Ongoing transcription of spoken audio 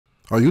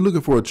Are you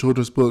looking for a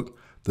children's book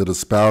that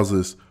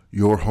espouses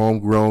your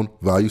homegrown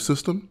value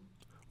system?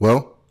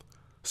 Well,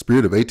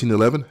 Spirit of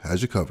 1811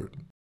 has you covered.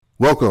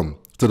 Welcome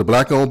to the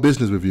Black-Owned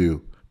Business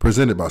Review,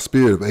 presented by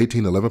Spirit of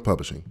 1811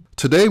 Publishing.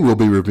 Today we'll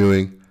be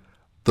reviewing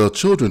the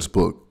children's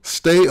book,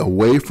 Stay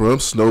Away from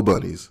Snow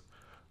Bunnies,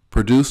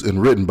 produced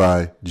and written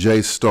by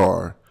J.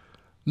 Starr.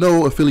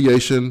 No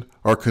affiliation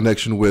or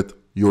connection with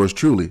yours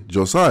truly,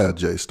 Josiah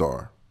J.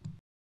 Starr.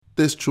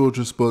 This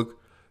children's book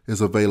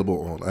is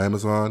available on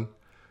Amazon.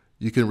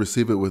 You can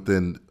receive it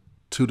within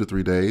 2 to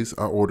 3 days.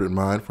 I ordered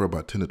mine for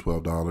about $10 to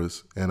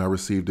 $12, and I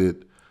received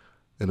it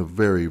in a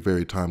very,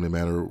 very timely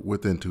manner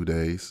within 2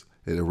 days.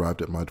 It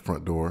arrived at my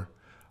front door.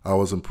 I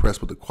was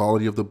impressed with the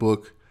quality of the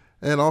book,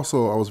 and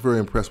also I was very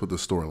impressed with the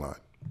storyline.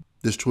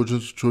 This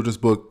children's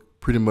book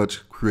pretty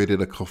much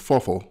created a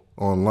kerfuffle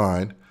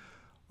online.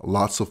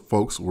 Lots of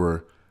folks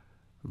were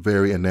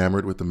very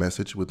enamored with the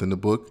message within the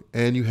book,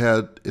 and you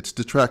had its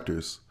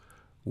detractors,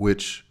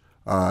 which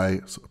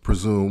I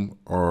presume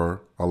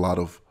are a lot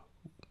of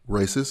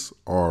racists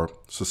or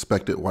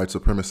suspected white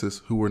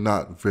supremacists who were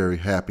not very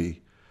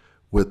happy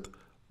with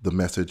the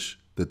message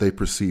that they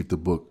perceived the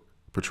book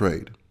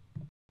portrayed.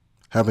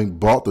 Having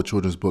bought the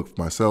children's book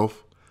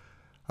myself,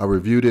 I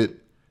reviewed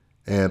it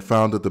and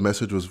found that the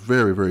message was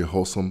very, very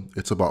wholesome.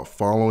 It's about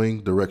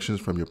following directions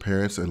from your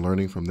parents and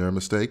learning from their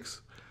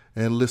mistakes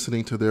and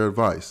listening to their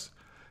advice,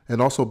 and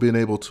also being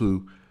able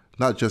to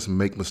not just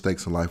make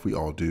mistakes in life, we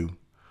all do,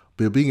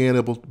 but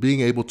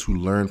being able to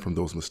learn from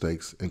those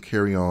mistakes and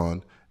carry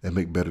on and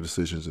make better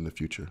decisions in the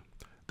future.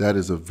 That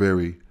is a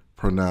very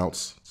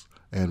pronounced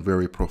and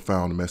very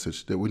profound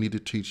message that we need to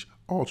teach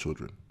all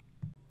children.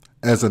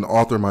 As an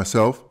author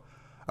myself,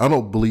 I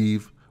don't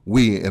believe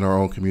we in our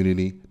own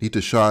community need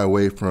to shy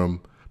away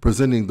from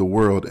presenting the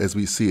world as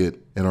we see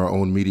it in our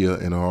own media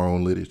and our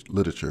own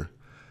literature.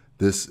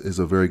 This is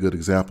a very good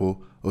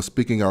example of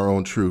speaking our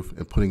own truth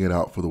and putting it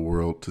out for the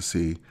world to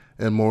see,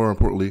 and more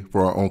importantly,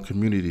 for our own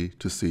community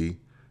to see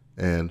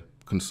and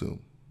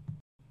consume.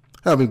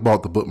 Having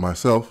bought the book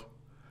myself,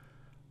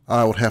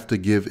 I would have to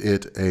give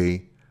it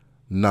a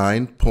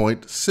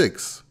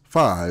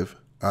 9.65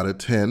 out of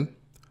 10.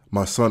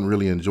 My son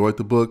really enjoyed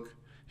the book.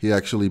 He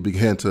actually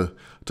began to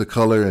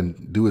color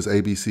and do his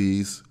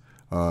ABCs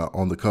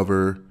on the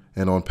cover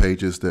and on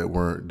pages that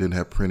didn't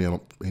have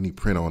any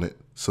print on it.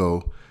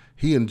 So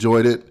he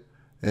enjoyed it,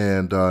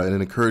 and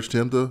it encouraged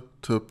him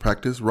to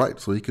practice write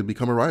so he could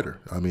become a writer.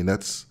 I mean,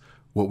 that's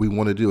what we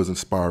want to do, is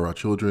inspire our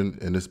children,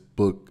 and this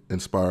book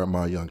inspired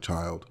my young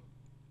child.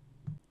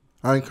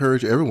 I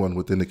encourage everyone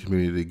within the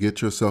community to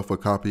get yourself a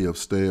copy of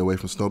Stay Away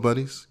from Snow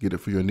Bunnies. Get it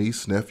for your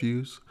niece,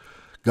 nephews,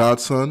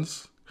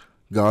 godsons,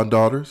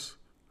 goddaughters,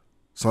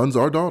 sons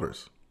or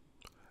daughters.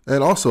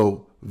 And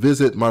also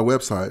visit my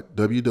website,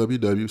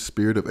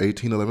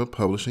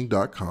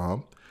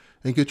 www.spiritofo1811publishing.com,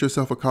 and get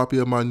yourself a copy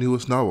of my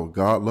newest novel,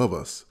 God Love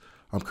Us.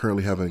 I'm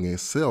currently having a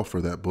sale for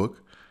that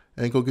book,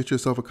 and go get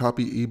yourself a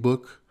copy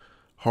ebook,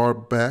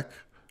 hardback,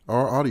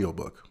 or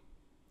audiobook.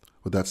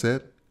 With that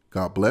said,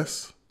 God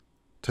bless.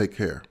 Take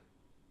care.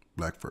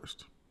 Black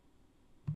first.